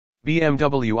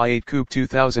BMW i8 Coupe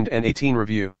 2018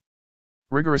 Review.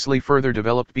 Rigorously further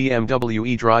developed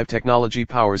BMW eDrive technology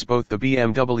powers both the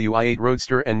BMW i8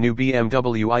 Roadster and new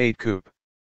BMW i8 Coupe.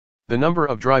 The number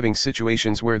of driving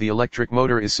situations where the electric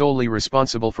motor is solely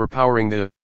responsible for powering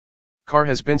the car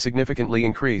has been significantly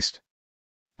increased.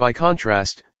 By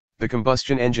contrast, the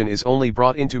combustion engine is only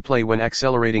brought into play when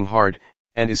accelerating hard,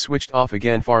 and is switched off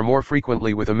again far more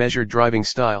frequently with a measured driving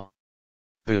style.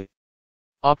 The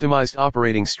optimized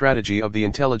operating strategy of the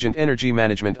intelligent energy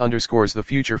management underscores the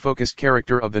future-focused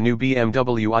character of the new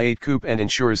BMW i8 Coupe and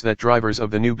ensures that drivers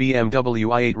of the new BMW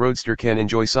i8 Roadster can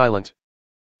enjoy silent,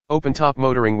 open-top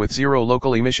motoring with zero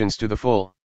local emissions to the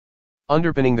full.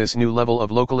 Underpinning this new level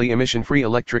of locally emission-free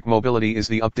electric mobility is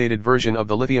the updated version of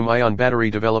the lithium-ion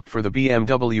battery developed for the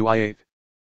BMW i8.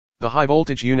 The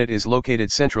high-voltage unit is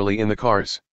located centrally in the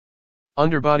car's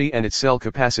underbody and its cell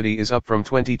capacity is up from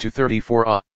 20 to 34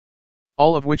 Ah.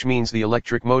 All of which means the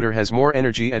electric motor has more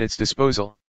energy at its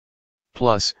disposal.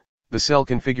 Plus, the cell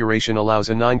configuration allows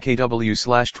a 9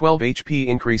 kW/12 HP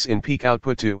increase in peak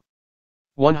output to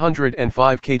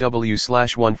 105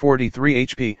 kW/143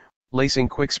 HP, lacing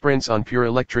quick sprints on pure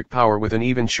electric power with an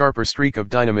even sharper streak of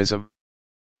dynamism.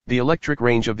 The electric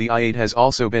range of the i8 has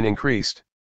also been increased.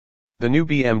 The new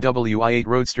BMW i8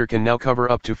 Roadster can now cover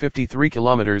up to 53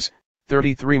 km,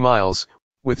 33 miles,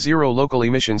 with zero local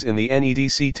emissions in the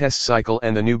NEDC test cycle,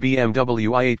 and the new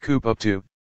BMW i8 Coupe up to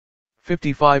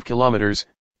 55 km,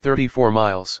 34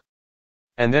 miles.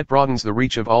 And that broadens the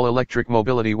reach of all-electric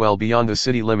mobility well beyond the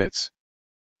city limits.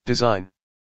 Design.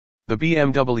 The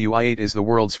BMW i8 is the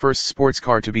world's first sports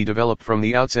car to be developed from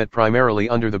the outset primarily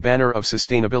under the banner of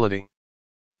sustainability.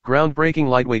 Groundbreaking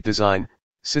lightweight design,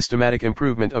 systematic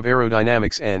improvement of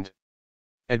aerodynamics and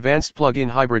advanced plug-in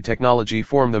hybrid technology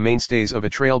form the mainstays of a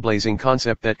trailblazing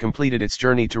concept that completed its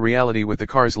journey to reality with the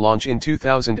car's launch in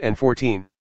 2014.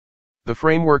 The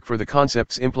framework for the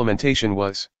concept's implementation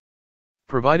was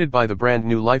provided by the brand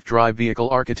new LifeDrive vehicle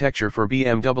architecture for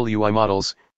BMW i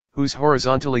models, whose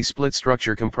horizontally split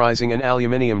structure comprising an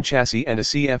aluminium chassis and a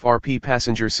CFRP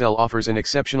passenger cell offers an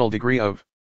exceptional degree of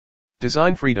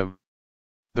design freedom.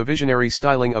 The visionary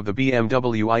styling of the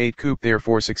BMW i8 Coupe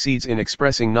therefore succeeds in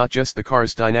expressing not just the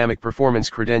car's dynamic performance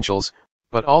credentials,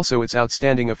 but also its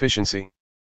outstanding efficiency.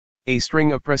 A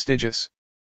string of prestigious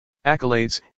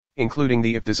accolades, including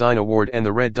the iF Design Award and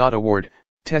the Red Dot Award,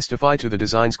 testify to the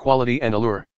design's quality and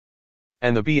allure.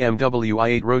 And the BMW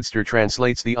i8 Roadster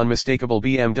translates the unmistakable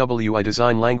BMW i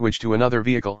design language to another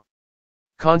vehicle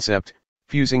concept,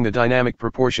 fusing the dynamic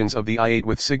proportions of the i8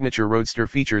 with signature Roadster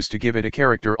features to give it a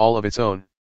character all of its own.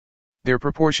 Their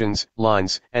proportions,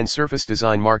 lines, and surface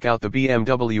design mark out the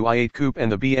BMW i8 Coupe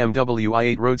and the BMW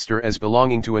i8 Roadster as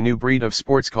belonging to a new breed of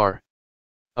sports car.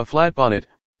 A flat bonnet,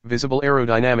 visible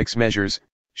aerodynamics measures,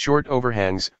 short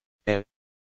overhangs, a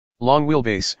long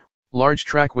wheelbase, large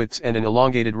track widths and an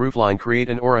elongated roofline create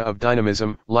an aura of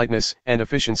dynamism, lightness, and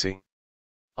efficiency.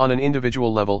 On an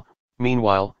individual level,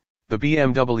 meanwhile, the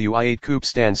BMW i8 Coupe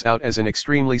stands out as an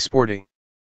extremely sporty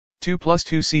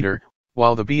 2+2-seater,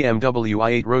 while the BMW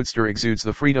i8 Roadster exudes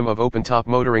the freedom of open-top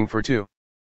motoring for two.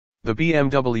 The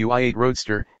BMW i8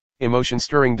 Roadster,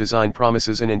 emotion-stirring design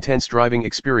promises an intense driving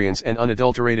experience and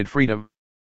unadulterated freedom.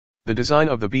 The design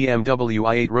of the BMW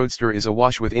i8 Roadster is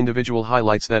awash with individual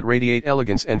highlights that radiate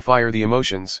elegance and fire the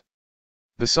emotions.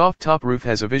 The soft top roof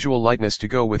has a visual lightness to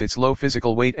go with its low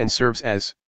physical weight and serves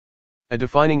as a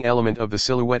defining element of the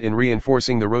silhouette in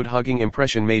reinforcing the road-hugging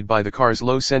impression made by the car's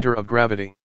low center of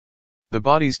gravity. The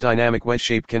body's dynamic wedge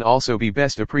shape can also be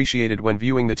best appreciated when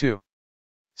viewing the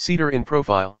two-seater in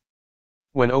profile.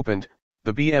 When opened,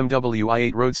 the BMW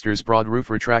i8 Roadster's broad roof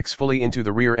retracts fully into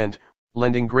the rear end,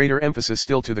 lending greater emphasis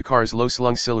still to the car's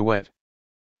low-slung silhouette.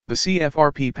 The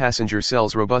CFRP passenger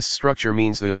cell's robust structure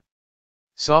means the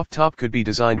soft top could be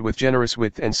designed with generous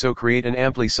width and so create an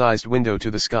amply sized window to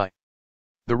the sky.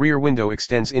 The rear window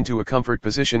extends into a comfort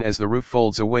position as the roof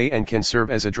folds away and can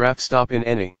serve as a draft stop in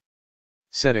any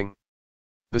setting.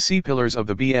 The C-pillars of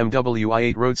the BMW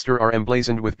i8 Roadster are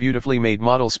emblazoned with beautifully made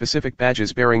model-specific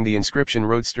badges bearing the inscription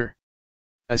Roadster.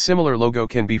 A similar logo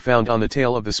can be found on the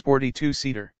tail of the sporty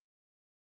two-seater.